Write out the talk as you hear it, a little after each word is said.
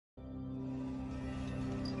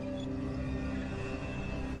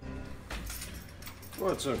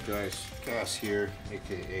What's up guys, Cass here,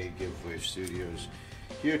 aka GiveWave Studios,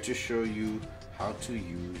 here to show you how to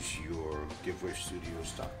use your GiveWave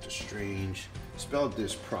Studios Doctor Strange spelled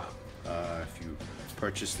this prop. If you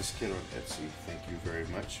purchased this kit on Etsy, thank you very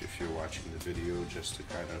much. If you're watching the video just to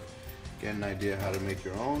kind of get an idea how to make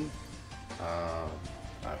your own, I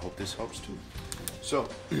hope this helps too. So,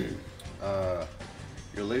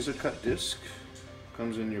 your laser cut disc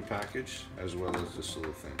comes in your package as well as this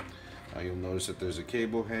little thing. You'll notice that there's a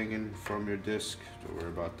cable hanging from your disc. Don't worry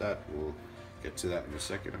about that. We'll get to that in a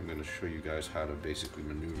second. I'm going to show you guys how to basically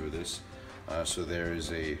maneuver this. So there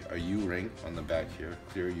is a U-ring on the back here,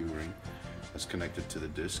 clear U-ring that's connected to the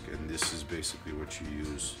disc, and this is basically what you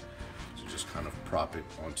use to just kind of prop it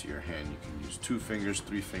onto your hand. You can use 2 fingers,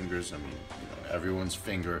 3 fingers. I mean, everyone's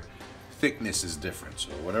finger thickness is different, so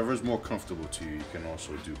whatever is more comfortable to you. You can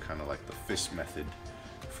also do kind of like the fist method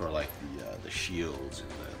for like the shields and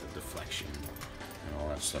the deflection and all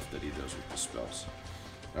that stuff that he does with the spells.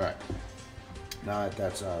 All right, now that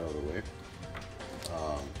that's out of the way,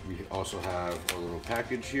 we also have a little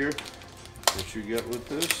package here that you get with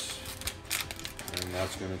this, and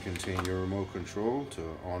that's going to contain your remote control to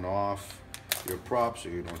on off your prop, so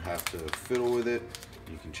you don't have to fiddle with it.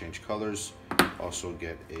 You can change colors. Also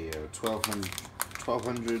get a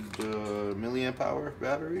 1200 milliamp hour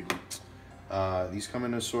battery. These come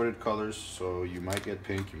in assorted colors, so you might get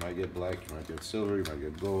pink, you might get black, you might get silver, you might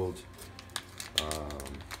get gold.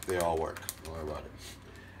 They all work, don't worry about it.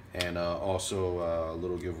 And also a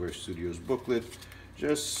little GiveWave Studios booklet,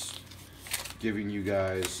 just giving you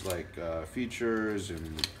guys like features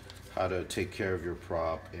and how to take care of your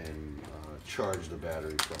prop and charge the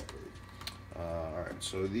battery properly. Alright,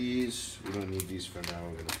 so these, we don't need these for now.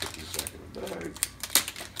 We're going to put these back in the bag.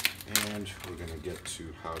 And we're going to get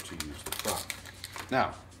to how to use the prop.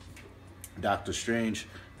 Now, Doctor Strange,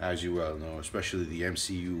 as you well know, especially the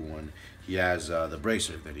MCU one, he has the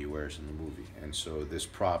bracer that he wears in the movie. And so this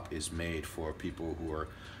prop is made for people who are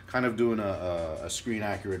kind of doing a screen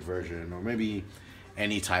accurate version, or maybe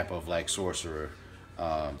any type of like sorcerer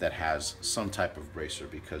that has some type of bracer,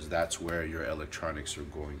 because that's where your electronics are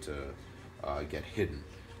going to get hidden.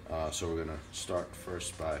 So we're going to start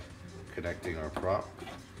first by connecting our prop,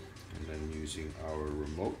 and then using our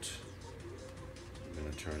remote. I'm going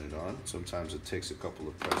to turn it on. Sometimes it takes a couple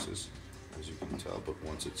of presses, as you can tell, but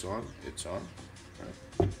once it's on, it's on. All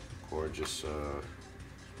right. Gorgeous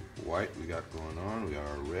white we got going on. We got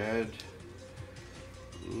our red,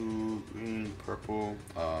 blue, green, purple.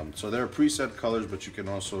 So there are preset colors, but you can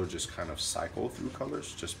also just kind of cycle through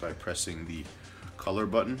colors just by pressing the color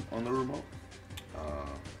button on the remote.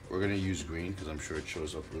 We're going to use green because I'm sure it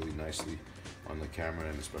shows up really nicely on the camera,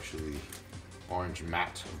 and especially orange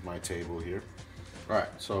matte of my table here. All right,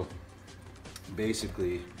 so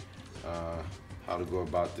basically how to go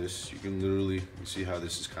about this, you can literally see how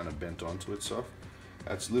this is kind of bent onto itself.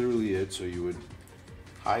 That's literally it. So you would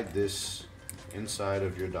hide this inside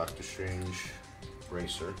of your Doctor Strange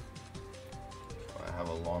bracer. I have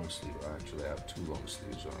a long sleeve. Actually, I have 2 long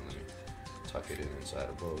sleeves on. Let me tuck it in inside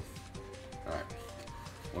of both. All right,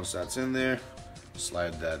 once that's in there,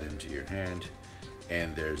 slide that into your hand,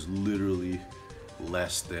 and there's literally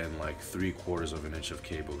less than like 3/4 of an inch of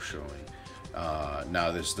cable showing.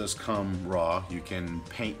 Now this does come raw. You can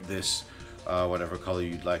paint this whatever color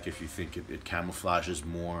you'd like. If you think it camouflages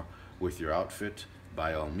more with your outfit,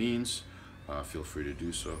 by all means, feel free to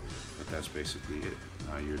do so. But that's basically it.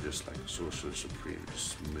 You're just like a Sorcerer Supreme,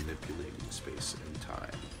 just manipulating space and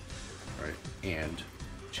time, right? And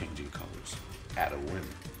changing colors at a whim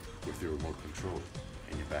with your remote control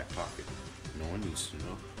in your back pocket. No one needs to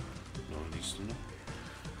know. No one needs to know.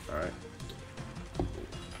 All right.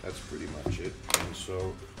 That's pretty much it. And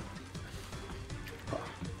so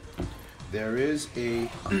there is a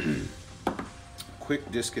quick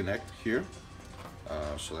disconnect here.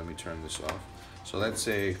 So let me turn this off. So let's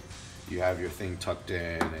say you have your thing tucked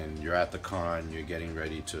in and you're at the con, you're getting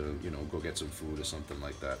ready to, go get some food or something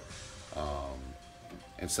like that.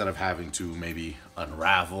 Instead of having to maybe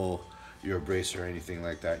unravel your bracer or anything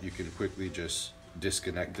like that, you can quickly just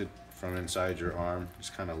disconnect it from inside your arm.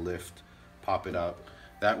 Just kind of lift, pop it out.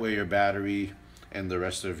 That way your battery and the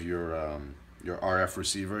rest of your RF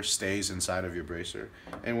receiver stays inside of your bracer.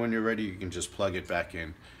 And when you're ready, you can just plug it back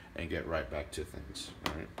in and get right back to things.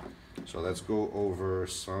 All right. So let's go over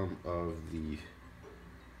some of the,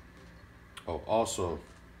 also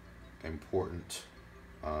important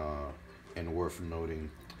and worth noting,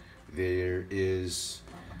 there is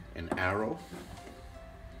an arrow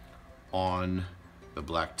on the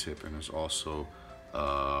black tip, and there's also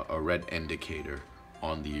a red indicator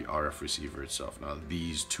on the RF receiver itself. Now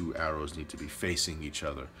these two arrows need to be facing each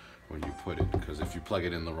other when you put it, because if you plug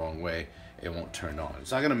it in the wrong way, it won't turn on.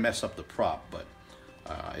 It's not gonna mess up the prop, but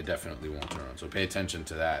it definitely won't turn on. So pay attention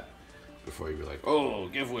to that before you be like, oh,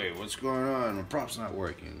 GiveWave, what's going on? My prop's not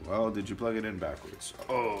working. Well, did you plug it in backwards?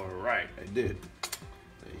 Oh, right, I did.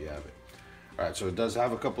 There you have it. All right, so it does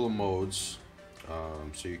have a couple of modes.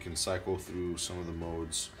 So you can cycle through some of the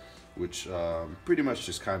modes, which pretty much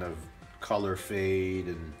just kind of color fade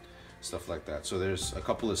and stuff like that. So there's a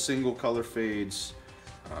couple of single color fades.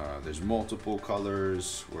 There's multiple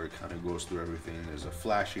colors where it kind of goes through everything. There's a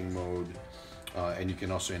flashing mode, and you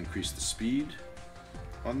can also increase the speed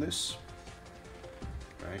on this,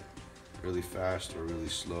 right? Really fast or really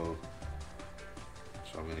slow.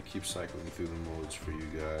 So I'm gonna keep cycling through the modes for you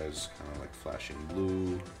guys, kind of like flashing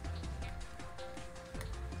blue.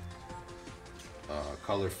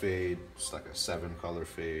 Color fade, it's like a 7 color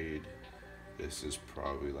fade. This is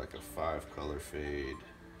probably like a 5 color fade,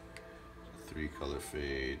 3 color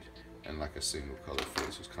fade, and like a single color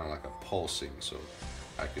fade. So it's kind of like a pulsing. So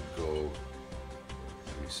I could go,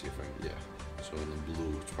 let me see if I can, yeah. So in the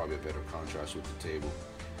blue, it's probably a better contrast with the table.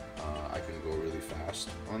 I can go really fast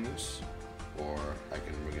on this, or I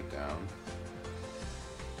can bring it down.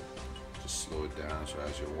 Just slow it down, so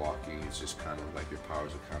as you're walking, it's just kind of like your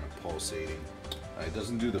powers are kind of pulsating. It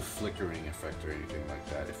doesn't do the flickering effect or anything like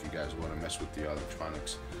that. If you guys want to mess with the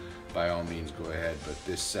electronics, by all means go ahead, but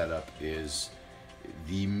this setup is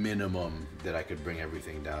the minimum that I could bring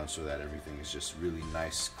everything down so that everything is just really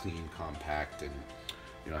nice, clean, compact, and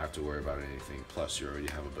you don't have to worry about anything. Plus you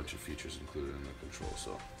already have a bunch of features included in the control.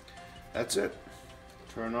 So that's it.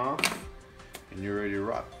 Turn off and you're ready to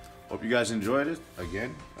rock. Hope you guys enjoyed it.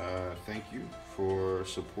 Again, thank you for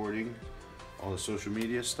supporting all the social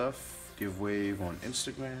media stuff. GiveWave on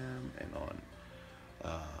Instagram and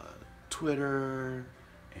on Twitter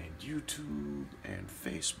and YouTube and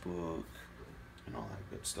Facebook and all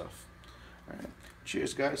that good stuff. All right,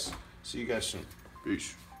 cheers guys. See you guys soon.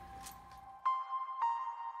 Peace.